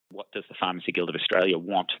what does the Pharmacy Guild of Australia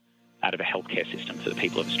want out of a healthcare system for the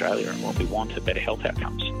people of Australia? And what we want are better health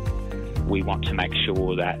outcomes. We want to make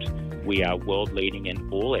sure that we are world leading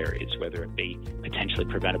in all areas, whether it be potentially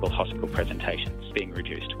preventable hospital presentations being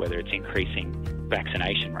reduced, whether it's increasing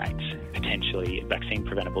vaccination rates, potentially vaccine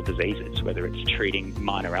preventable diseases, whether it's treating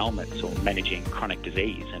minor ailments or managing chronic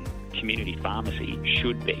disease. And community pharmacy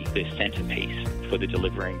should be the centrepiece for the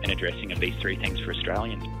delivering and addressing of these three things for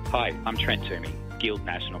Australians. Hi, I'm Trent Toomey, Guild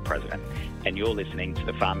National President, and you're listening to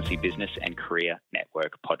the Pharmacy Business and Career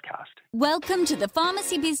Network podcast. Welcome to the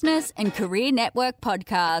Pharmacy Business and Career Network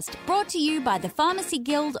podcast, brought to you by the Pharmacy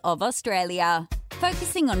Guild of Australia.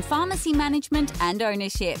 Focusing on pharmacy management and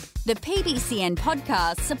ownership, the PBCN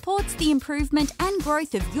podcast supports the improvement and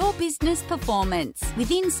growth of your business performance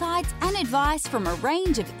with insights and advice from a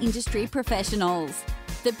range of industry professionals.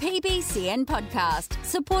 The PBCN podcast,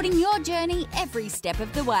 supporting your journey every step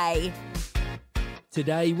of the way.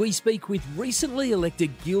 Today, we speak with recently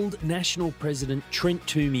elected Guild National President Trent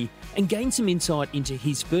Toomey and gain some insight into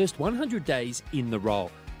his first 100 days in the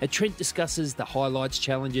role. Trent discusses the highlights,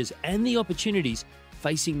 challenges and the opportunities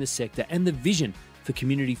facing the sector and the vision for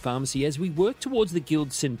community pharmacy as we work towards the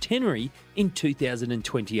Guild centenary in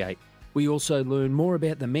 2028. We also learn more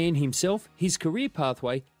about the man himself, his career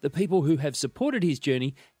pathway, the people who have supported his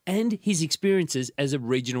journey and his experiences as a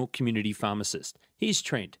regional community pharmacist. Here's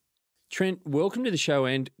Trent. Trent, welcome to the show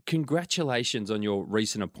and congratulations on your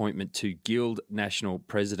recent appointment to Guild National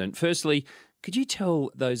President. Firstly, could you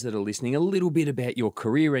tell those that are listening a little bit about your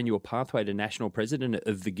career and your pathway to National President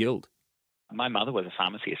of the Guild? My mother was a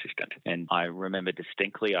pharmacy assistant, and I remember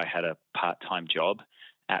distinctly I had a part-time job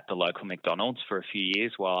at the local McDonald's for a few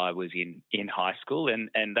years while I was in high school, and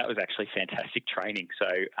that was actually fantastic training. So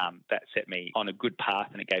that set me on a good path,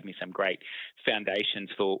 and it gave me some great foundations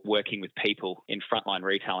for working with people in frontline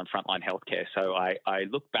retail and frontline healthcare. So I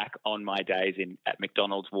look back on my days at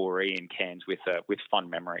McDonald's, Warree and Cairns with fond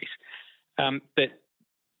memories. But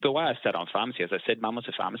the way I started on pharmacy, as I said, Mum was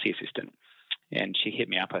a pharmacy assistant, and she hit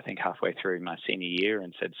me up, I think, halfway through my senior year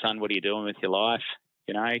and said, "Son, what are you doing with your life?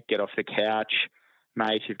 You know, get off the couch.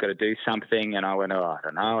 Mate, you've got to do something." And I went, "Oh, I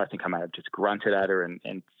don't know." I think I may have just grunted at her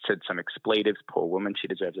and said some expletives. Poor woman, she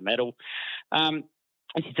deserves a medal. And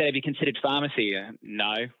she said, "Have you considered pharmacy?"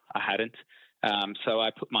 No, I hadn't. So I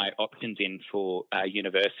put my options in for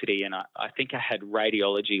university, and I think I had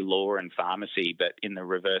radiology, law and pharmacy, but in the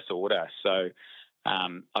reverse order. So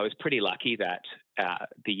I was pretty lucky that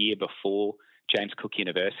the year before, James Cook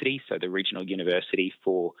University, so the regional university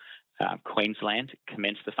for Queensland,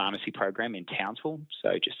 commenced the pharmacy program in Townsville,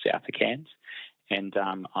 so just south of Cairns. And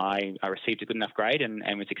I received a good enough grade and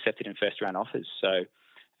was accepted in first round offers. So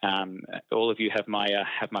all of you have my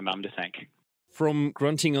mum to thank. From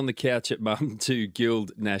grunting on the couch at mum to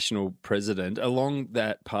Guild National President, along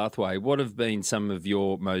that pathway, what have been some of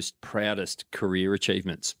your most proudest career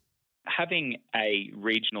achievements? Having a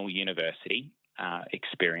regional university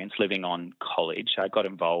experience, living on college, I got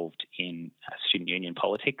involved in student union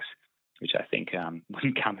politics, which I think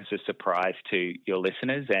wouldn't come as a surprise to your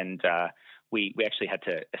listeners. And we actually had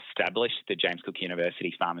to establish the James Cook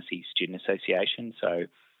University Pharmacy Student Association. So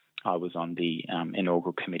I was on the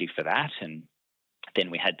inaugural committee for that. And then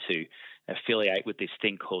we had to affiliate with this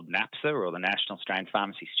thing called NAPSA, or the National Australian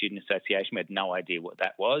Pharmacy Student Association. We had no idea what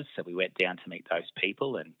that was. So we went down to meet those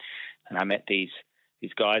people. And I met these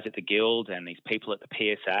guys at the Guild and these people at the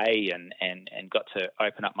PSA and got to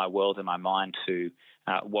open up my world and my mind to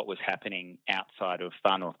what was happening outside of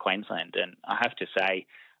far north Queensland. And I have to say,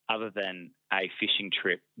 other than a fishing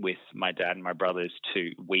trip with my dad and my brothers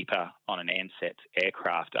to Weipa on an Ansett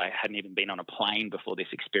aircraft, I hadn't even been on a plane before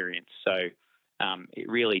this experience. So it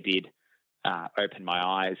really did open my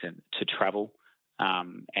eyes to travel.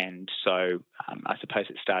 And so I suppose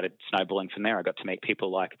it started snowballing from there. I got to meet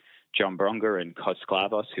people like John Bronga and Cos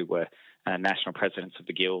Sklavos, who were national presidents of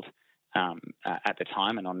the Guild at the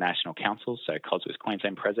time and on national council. So Cos was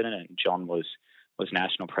Queensland president and John was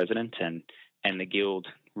national president. And the Guild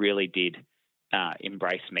really did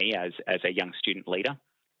embrace me as a young student leader.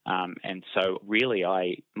 And so really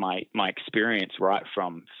my experience right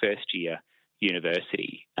from first year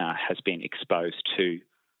university has been exposed to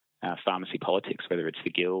pharmacy politics, whether it's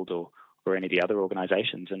the Guild or any of the other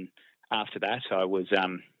organisations. And after that, I was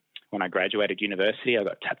when I graduated university, I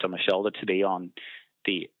got tapped on the shoulder to be on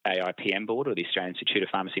the AIPM board, or the Australian Institute of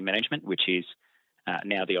Pharmacy Management, which is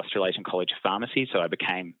now the Australasian College of Pharmacy. So I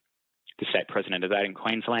became the state president of that in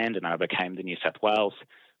Queensland, and I became the New South Wales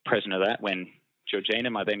president of that when Georgina,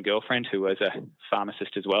 my then girlfriend, who was a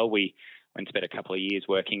pharmacist as well, we went to spend a couple of years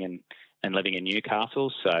working and living in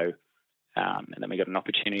Newcastle. So and then we got an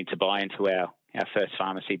opportunity to buy into our our first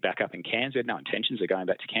pharmacy back up in Cairns. We had no intentions of going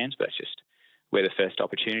back to Cairns, but that's just where the first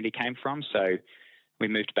opportunity came from. So we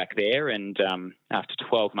moved back there, and after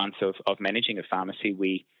 12 months of managing a pharmacy,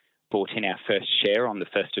 we bought in our first share on the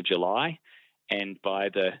 1st of July. And by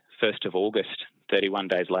the 1st of August, 31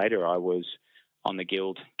 days later, I was on the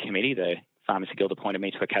Guild committee. The Pharmacy Guild appointed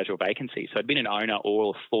me to a casual vacancy. So I'd been an owner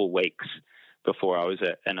all of 4 weeks before I was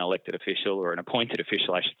an elected official, or an appointed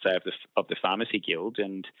official, I should say, of the Pharmacy Guild.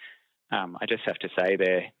 And I just have to say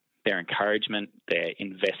their encouragement, their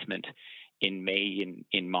investment in me,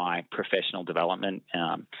 in my professional development,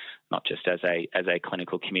 not just as a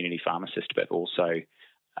clinical community pharmacist, but also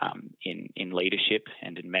in leadership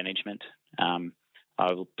and in management,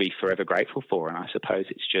 I will be forever grateful for. And I suppose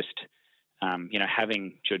it's just,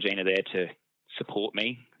 having Georgina there to support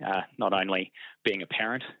me, not only being a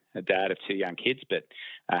parent, a dad of 2 young kids, but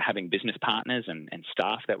having business partners and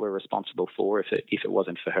staff that we're responsible for. If it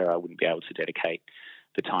wasn't for her, I wouldn't be able to dedicate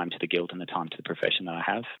the time to the Guild and the time to the profession that I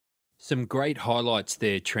have. Some great highlights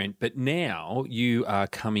there, Trent, but now you are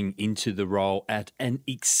coming into the role at an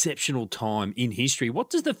exceptional time in history. What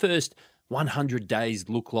does the first 100 days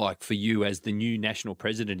look like for you as the new national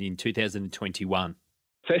president in 2021?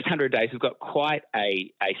 First 100 days, we've got quite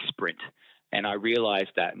a sprint. And I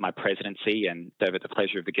realised that my presidency, and they've had the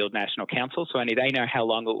pleasure of the Guild National Council, so only they know how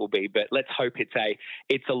long it will be, but let's hope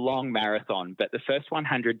it's a long marathon. But the first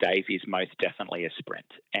 100 days is most definitely a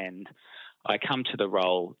sprint. And I come to the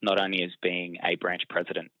role not only as being a branch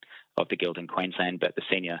president of the Guild in Queensland, but the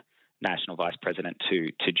senior national vice president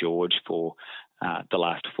to George for the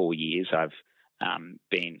last 4 years. I've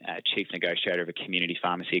been a chief negotiator of a community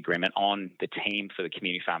pharmacy agreement, on the team for the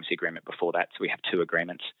community pharmacy agreement before that. So we have 2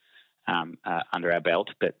 agreements under our belt.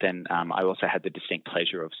 But then I also had the distinct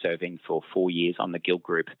pleasure of serving for 4 years on the Guild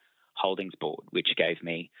Group Holdings Board, which gave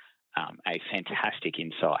me a fantastic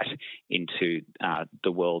insight into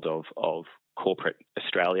the world of corporate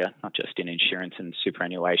Australia, not just in insurance and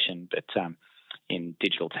superannuation, but in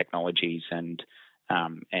digital technologies, and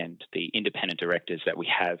the independent directors that we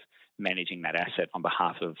have managing that asset on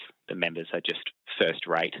behalf of the members are just first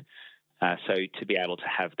rate. So to be able to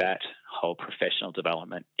have that whole professional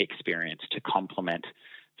development experience to complement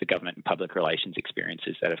the government and public relations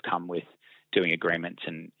experiences that have come with doing agreements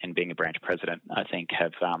and being a branch president, I think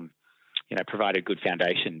have provided a good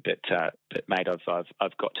foundation. But mate,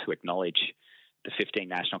 I've got to acknowledge the 15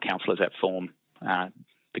 national councillors that form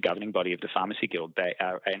the governing body of the Pharmacy Guild. They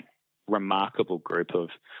are a remarkable group of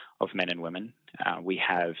men and women. We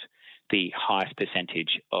have the highest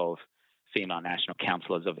percentage of female national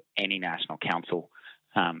councillors of any national council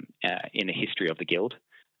in the history of the Guild.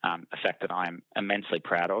 A fact that I'm immensely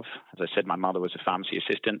proud of. As I said, my mother was a pharmacy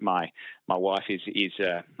assistant. My wife is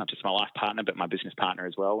not just my life partner, but my business partner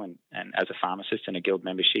as well. And as a pharmacist and a Guild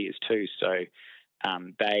member, she is too. So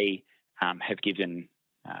they have given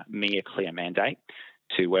me a clear mandate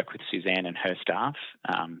to work with Suzanne and her staff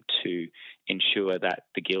to ensure that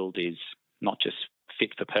the Guild is not just fit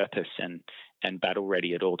for purpose and battle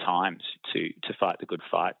ready at all times to fight the good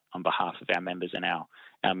fight on behalf of our members and our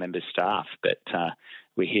members' staff. But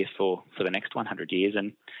we're here for the next 100 years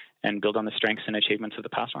and build on the strengths and achievements of the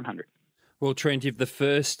past 100. Well, Trent, if the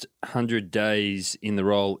first 100 days in the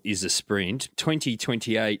role is a sprint,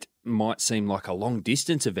 2028 might seem like a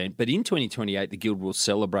long-distance event, but in 2028 the Guild will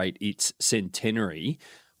celebrate its centenary.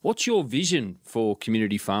 What's your vision for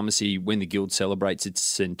community pharmacy when the Guild celebrates its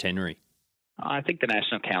centenary? I think the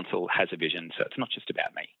National Council has a vision, so it's not just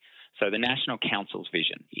about me. So the National Council's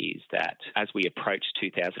vision is that as we approach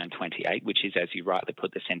 2028, which is, as you rightly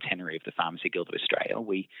put, the centenary of the Pharmacy Guild of Australia,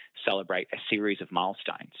 we celebrate a series of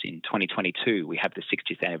milestones. In 2022, we have the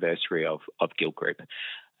 60th anniversary of Guild Group.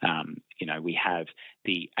 We have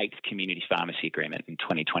the 8th Community Pharmacy Agreement in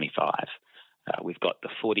 2025. We've got the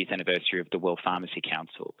 40th anniversary of the World Pharmacy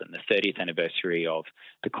Council and the 30th anniversary of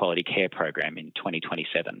the Quality Care Program in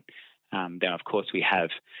 2027. Then, of course, we have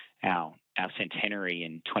our centenary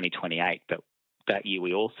in 2028, but that year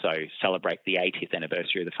we also celebrate the 80th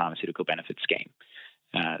anniversary of the Pharmaceutical Benefits Scheme,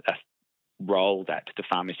 a role that the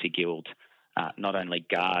Pharmacy Guild not only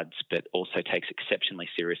guards but also takes exceptionally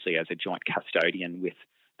seriously as a joint custodian with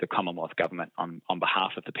the Commonwealth Government on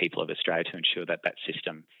behalf of the people of Australia to ensure that that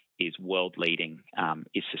system is world-leading,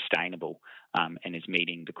 is sustainable, and is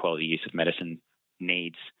meeting the quality use of medicine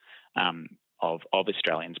needs of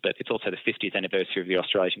Australians. But it's also the 50th anniversary of the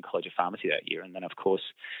Australasian College of Pharmacy that year. And then, of course,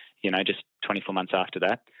 just 24 months after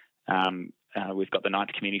that, we've got the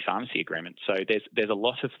 9th Community Pharmacy Agreement. So there's a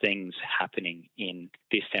lot of things happening in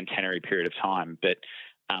this centenary period of time, but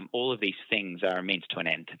all of these things are a means to an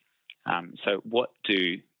end. So what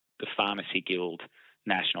do the Pharmacy Guild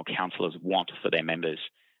national councillors want for their members,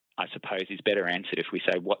 I suppose, is better answered if we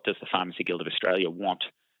say, what does the Pharmacy Guild of Australia want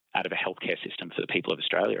out of a healthcare system for the people of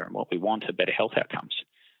Australia? And what we want are better health outcomes.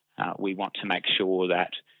 We want to make sure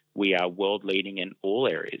that we are world leading in all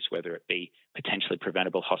areas, whether it be potentially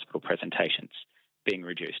preventable hospital presentations being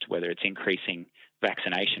reduced, whether it's increasing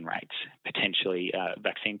vaccination rates, potentially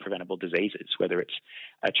vaccine preventable diseases, whether it's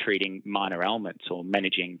treating minor ailments or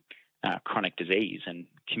managing chronic disease. And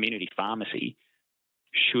community pharmacy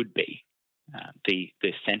should be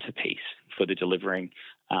the centrepiece for the delivering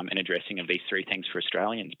and addressing of these three things for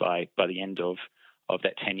Australians by the end of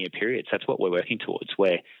that 10-year period. So that's what we're working towards,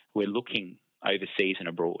 where we're looking overseas and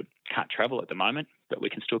abroad. Can't travel at the moment, but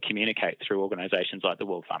we can still communicate through organisations like the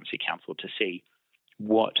World Pharmacy Council to see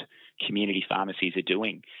what community pharmacies are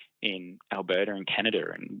doing in Alberta and Canada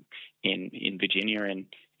and in Virginia and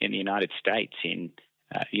in the United States, in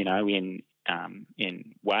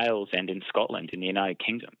Wales and in Scotland, in the United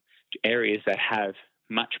Kingdom, areas that have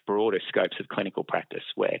much broader scopes of clinical practice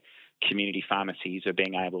where community pharmacies are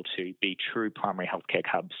being able to be true primary healthcare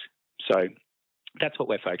hubs. So that's what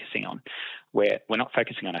we're focusing on. We're not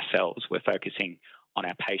focusing on ourselves, we're focusing on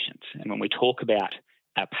our patients. And when we talk about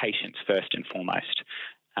our patients first and foremost,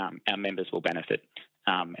 our members will benefit.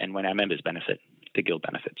 And when our members benefit, the Guild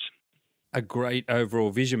benefits. A great overall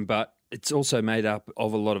vision, but it's also made up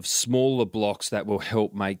of a lot of smaller blocks that will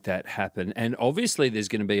help make that happen. And obviously there's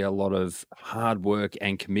going to be a lot of hard work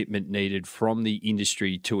and commitment needed from the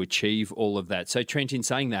industry to achieve all of that. So Trent, in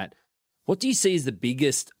saying that, what do you see as the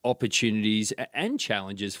biggest opportunities and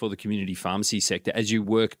challenges for the community pharmacy sector as you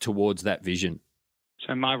work towards that vision?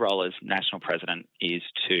 So my role as National President is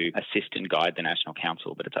to assist and guide the National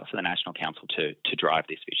Council, but it's up to the National Council to drive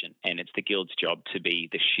this vision. And it's the Guild's job to be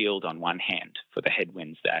the shield on one hand for the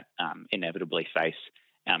headwinds that inevitably face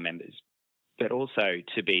our members, but also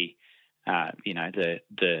to be,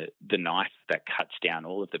 the knife that cuts down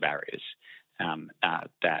all of the barriers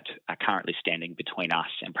that are currently standing between us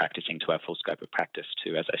and practicing to our full scope of practice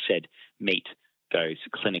to, as I said, meet those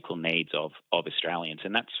clinical needs of Australians.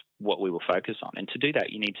 And that's what we will focus on. And to do that,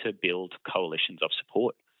 you need to build coalitions of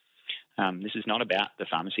support. This is not about the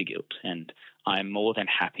Pharmacy Guild. And I'm more than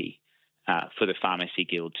happy for the Pharmacy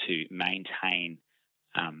Guild to maintain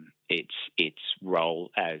its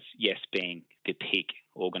role as, yes, being the peak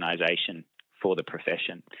organisation for the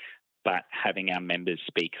profession, but having our members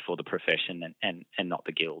speak for the profession and not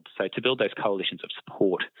the Guild. So to build those coalitions of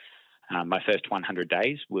support, my first 100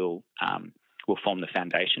 days will form the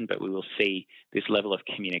foundation, but we will see this level of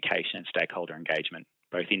communication and stakeholder engagement,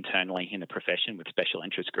 both internally in the profession with special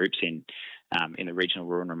interest groups in the regional,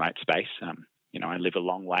 rural and remote space. I live a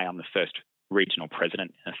long way. I'm the first regional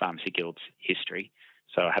president in the Pharmacy Guild's history,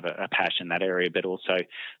 so I have a passion in that area, but also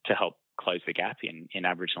to help close the gap in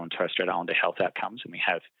Aboriginal and Torres Strait Islander health outcomes. And we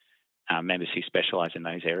have members who specialise in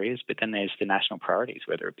those areas. But then there's the national priorities,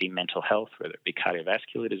 whether it be mental health, whether it be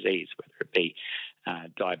cardiovascular disease, whether it be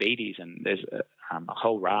diabetes. And there's a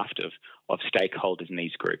whole raft of stakeholders in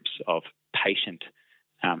these groups, of patient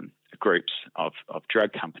groups, of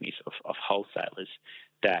drug companies, of wholesalers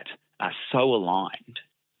that are so aligned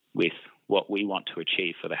with what we want to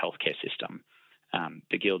achieve for the healthcare system.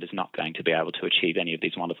 The Guild is not going to be able to achieve any of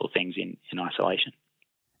these wonderful things in isolation.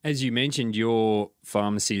 As you mentioned, your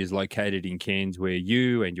pharmacy is located in Cairns, where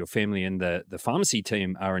you and your family and the pharmacy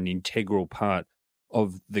team are an integral part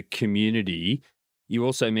of the community. You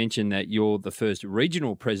also mentioned that you're the first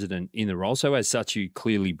regional president in the role. So as such, you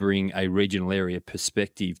clearly bring a regional area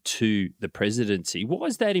perspective to the presidency. Why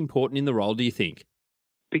is that important in the role, do you think?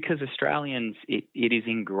 Because Australians, it is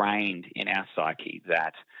ingrained in our psyche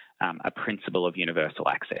that a principle of universal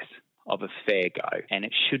access, of a fair go, and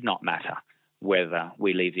it should not matter whether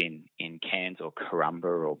we live in Cairns or Corumba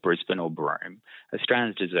or Brisbane or Broome.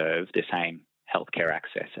 Australians deserve the same healthcare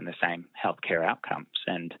access and the same healthcare outcomes.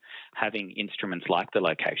 And having instruments like the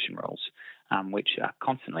location rules, which are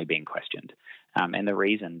constantly being questioned, and the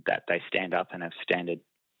reason that they stand up and have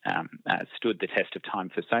stood the test of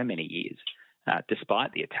time for so many years,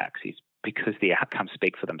 despite the attacks, is because the outcomes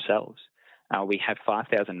speak for themselves. We have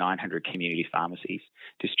 5,900 community pharmacies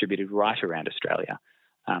distributed right around Australia,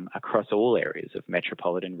 across all areas of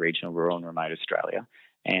metropolitan, regional, rural and remote Australia.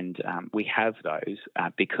 And we have those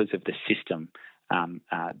because of the system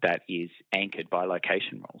that is anchored by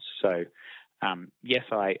location rules. So, yes,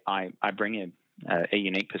 I bring a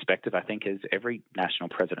unique perspective, I think, as every national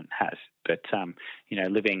president has. But,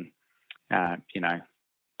 living,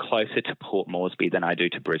 closer to Port Moresby than I do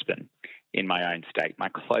to Brisbane in my own state, my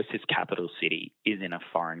closest capital city is in a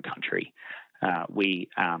foreign country.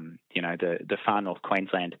 The Far North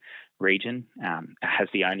Queensland region has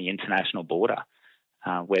the only international border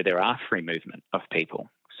where there are free movement of people.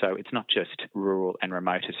 So it's not just rural and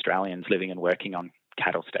remote Australians living and working on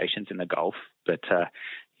cattle stations in the Gulf, but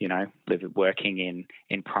working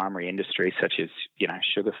in primary industries such as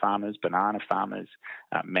sugar farmers, banana farmers,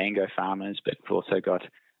 mango farmers. But we've also got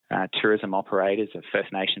tourism operators of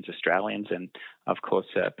First Nations Australians, and of course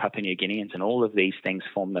Papua New Guineans, and all of these things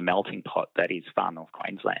form the melting pot that is Far North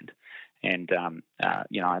Queensland. And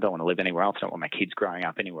I don't want to live anywhere else. I don't want my kids growing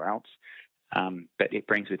up anywhere else. But it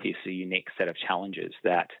brings with this a unique set of challenges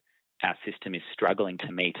that our system is struggling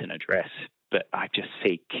to meet and address. But I just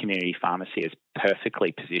see community pharmacy as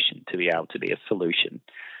perfectly positioned to be able to be a solution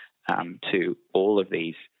to all of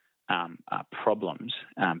these problems,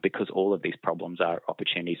 because all of these problems are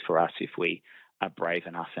opportunities for us if we are brave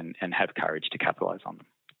enough and have courage to capitalise on them.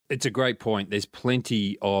 It's a great point. There's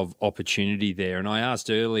plenty of opportunity there. And I asked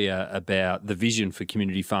earlier about the vision for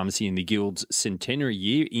community pharmacy in the Guild's centenary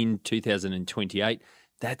year in 2028.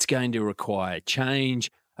 That's going to require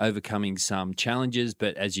change, overcoming some challenges.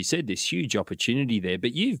 But as you said, there's huge opportunity there.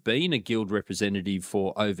 But you've been a Guild representative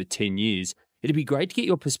for over 10 years. It'd be great to get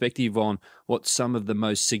your perspective on what some of the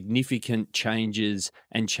most significant changes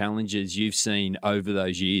and challenges you've seen over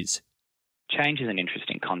those years. Change is an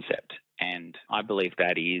interesting concept, and I believe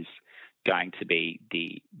that is going to be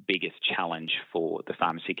the biggest challenge for the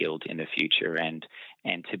Pharmacy Guild in the future. And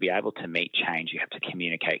to be able to meet change, you have to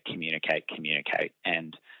communicate.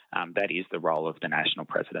 And that is the role of the national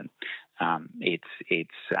president.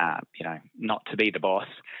 It's not to be the boss.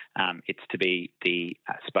 It's to be the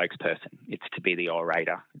spokesperson. It's to be the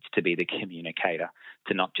orator. It's to be the communicator.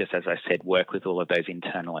 To not just, as I said, work with all of those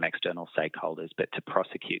internal and external stakeholders, but to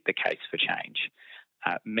prosecute the case for change.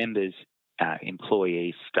 Members,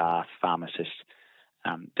 employees, staff, pharmacists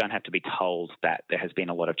don't have to be told that there has been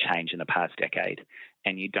a lot of change in the past decade,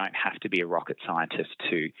 and you don't have to be a rocket scientist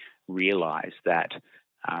to realise that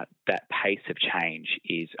that pace of change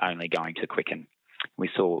is only going to quicken. We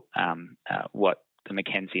saw what the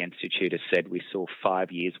McKinsey Institute has said. We saw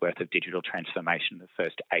 5 years' worth of digital transformation in the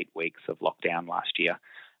first 8 weeks of lockdown last year,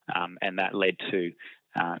 and that led to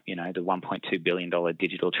the $1.2 billion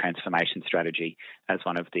digital transformation strategy as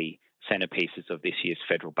one of the centerpieces of this year's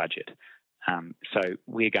federal budget. So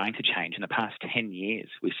we're going to change. In the past 10 years,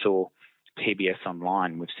 we saw PBS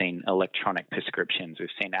Online, we've seen electronic prescriptions, we've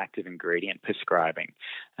seen active ingredient prescribing,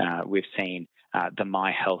 we've seen the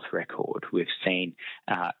My Health record, we've seen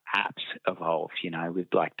apps evolve, with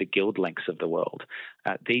like the Guild Links of the world.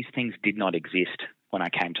 These things did not exist when I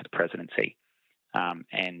came to the presidency,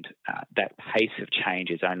 and that pace of change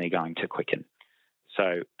is only going to quicken.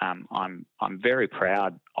 So I'm very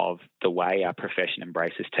proud of the way our profession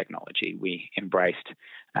embraces technology. We embraced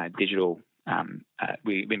digital.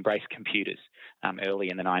 We embraced computers early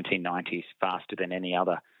in the 1990s, faster than any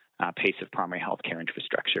other piece of primary healthcare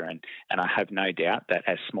infrastructure. And I have no doubt that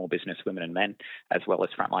as small business women and men, as well as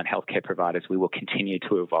frontline healthcare providers, we will continue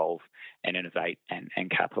to evolve and innovate and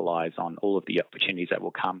capitalise on all of the opportunities that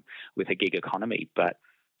will come with a gig economy. But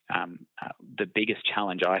the biggest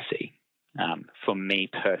challenge I see for me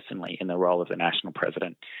personally in the role of the national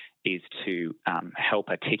president is to help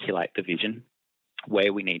articulate the vision,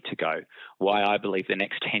 where we need to go, why I believe the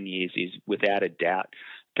next 10 years is without a doubt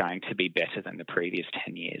going to be better than the previous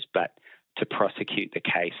 10 years, but to prosecute the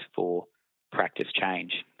case for practice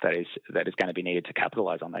change that is going to be needed to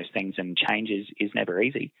capitalise on those things. And change is never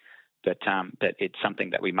easy, but it's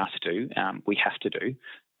something that we must do, we have to do.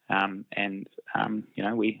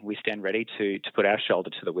 We stand ready to put our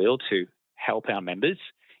shoulder to the wheel to help our members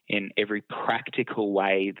in every practical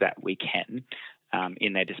way that we can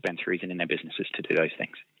in their dispensaries and in their businesses to do those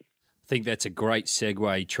things. I think that's a great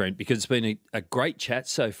segue, Trent, because it's been a great chat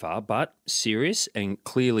so far, but serious and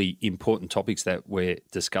clearly important topics that we're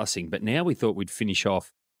discussing. But now we thought we'd finish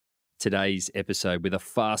off today's episode with a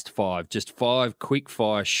fast five, just 5 quick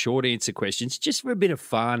fire short answer questions, just for a bit of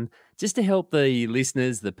fun, just to help the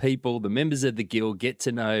listeners, the people, the members of the Guild get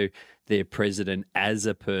to know their president as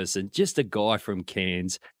a person, just a guy from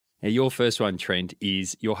Cairns. Now, your first one, Trent,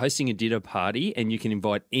 is you're hosting a dinner party and you can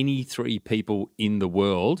invite any 3 people in the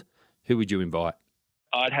world. Who would you invite?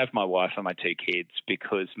 I'd have my wife and my 2 kids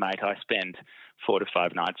because, mate, I spend 4 to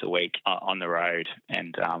 5 nights a week on the road,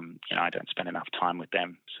 and I don't spend enough time with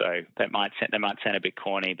them. So that might sound a bit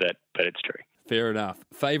corny, but it's true. Fair enough.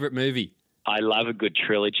 Favorite movie? I love a good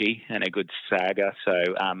trilogy and a good saga.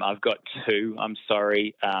 So I've got 2. I'm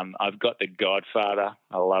sorry. I've got The Godfather.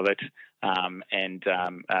 I love it.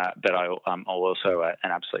 But I'm also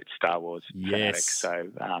an absolute Star Wars fanatic. So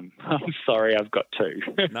I'm sorry, I've got 2.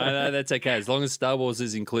 No, that's okay. As long as Star Wars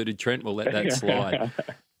is included, Trent, we'll let that slide.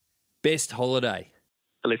 Best holiday?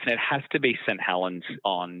 Listen, it has to be St Helens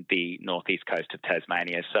on the northeast coast of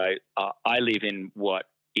Tasmania. So I live in what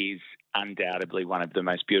is undoubtedly one of the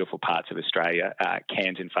most beautiful parts of Australia,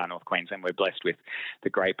 Cairns in far north Queensland. We're blessed with the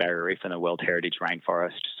Great Barrier Reef and the World Heritage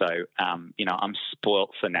Rainforest. So, I'm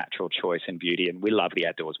spoilt for natural choice and beauty, and we love the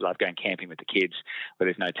outdoors. We love going camping with the kids where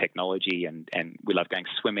there's no technology, and we love going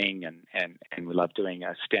swimming, and we love doing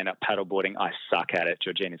stand-up paddleboarding. I suck at it.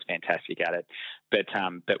 Georgina's fantastic at it.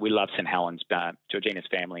 But we love St Helens. Georgina's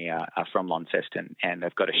family are from Launceston, and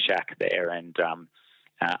they've got a shack there, and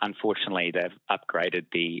unfortunately, they've upgraded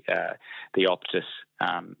the Optus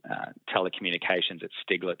telecommunications at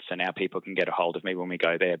Stiglitz, so now people can get a hold of me when we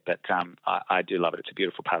go there. But I do love it. It's a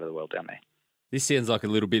beautiful part of the world down there. This sounds like a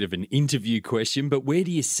little bit of an interview question, but where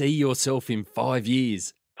do you see yourself in 5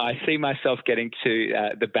 years? I see myself getting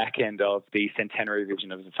to the back end of the centenary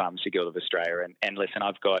vision of the Pharmacy Guild of Australia. And listen,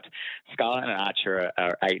 I've got Scarlett and Archer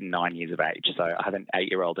are 8 and 9 years of age, so I have an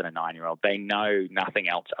 8-year-old and a 9-year-old. They know nothing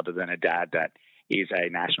else other than a dad that is a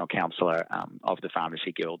national councillor of the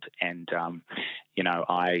Pharmacy Guild, and I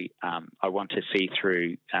want to see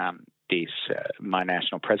through this my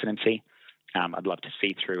national presidency. I'd love to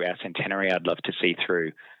see through our centenary. I'd love to see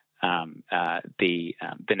through the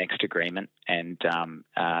next agreement, and but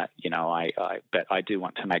I do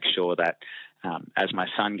want to make sure that as my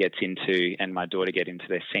son gets into and my daughter get into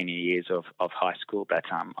their senior years of high school, that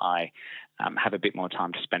I have a bit more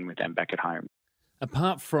time to spend with them back at home.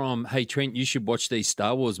 Apart from, hey, Trent, you should watch these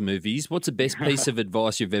Star Wars movies, what's the best piece of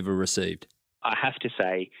advice you've ever received? I have to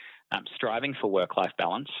say, striving for work-life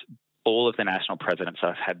balance. All of the national presidents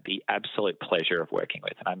I've had the absolute pleasure of working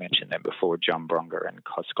with, and I mentioned them before, John Bronga and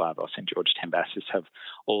Kos Glavos and George Tambassis have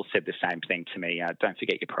all said the same thing to me. Don't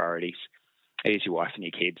forget your priorities. It is your wife and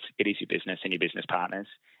your kids. It is your business and your business partners.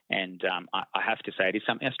 And I have to say it is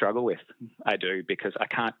something I struggle with. I do, because I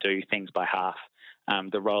can't do things by half.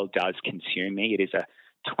 The role does consume me. It is a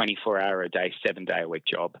 24-hour-a-day, 7-day-a-week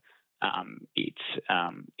job. It's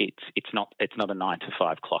not a 9 to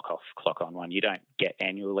 5 clock off, clock on one. You don't get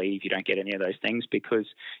annual leave. You don't get any of those things because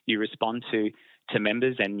you respond to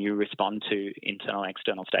members and you respond to internal and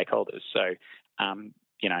external stakeholders. So, I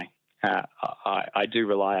do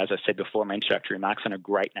rely, as I said before in my introductory remarks, on a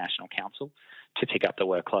great national council to pick up the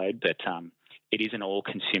workload. But it is an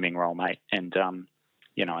all-consuming role, mate. And I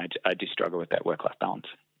do struggle with that work-life balance.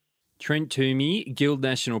 Trent Toomey, Guild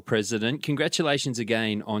National President, congratulations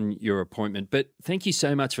again on your appointment. But thank you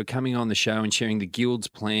so much for coming on the show and sharing the Guild's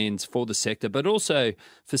plans for the sector, but also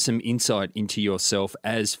for some insight into yourself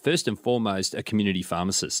as, first and foremost, a community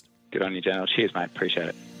pharmacist. Good on you, Daniel. Cheers, mate. Appreciate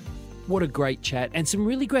it. What a great chat and some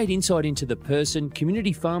really great insight into the person,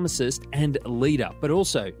 community pharmacist and leader, but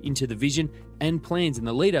also into the vision and plans in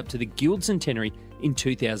the lead up to the Guild Centenary in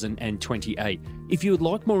 2028. If you would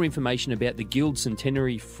like more information about the Guild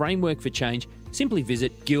Centenary Framework for Change, simply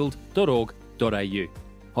visit guild.org.au.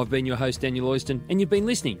 I've been your host, Daniel Oyston, and you've been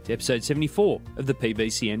listening to episode 74 of the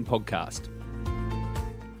PBCN podcast.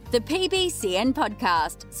 The PBCN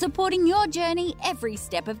podcast, supporting your journey every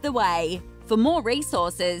step of the way. For more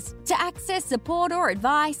resources, to access support or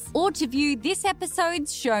advice, or to view this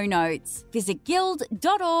episode's show notes, visit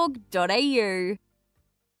guild.org.au.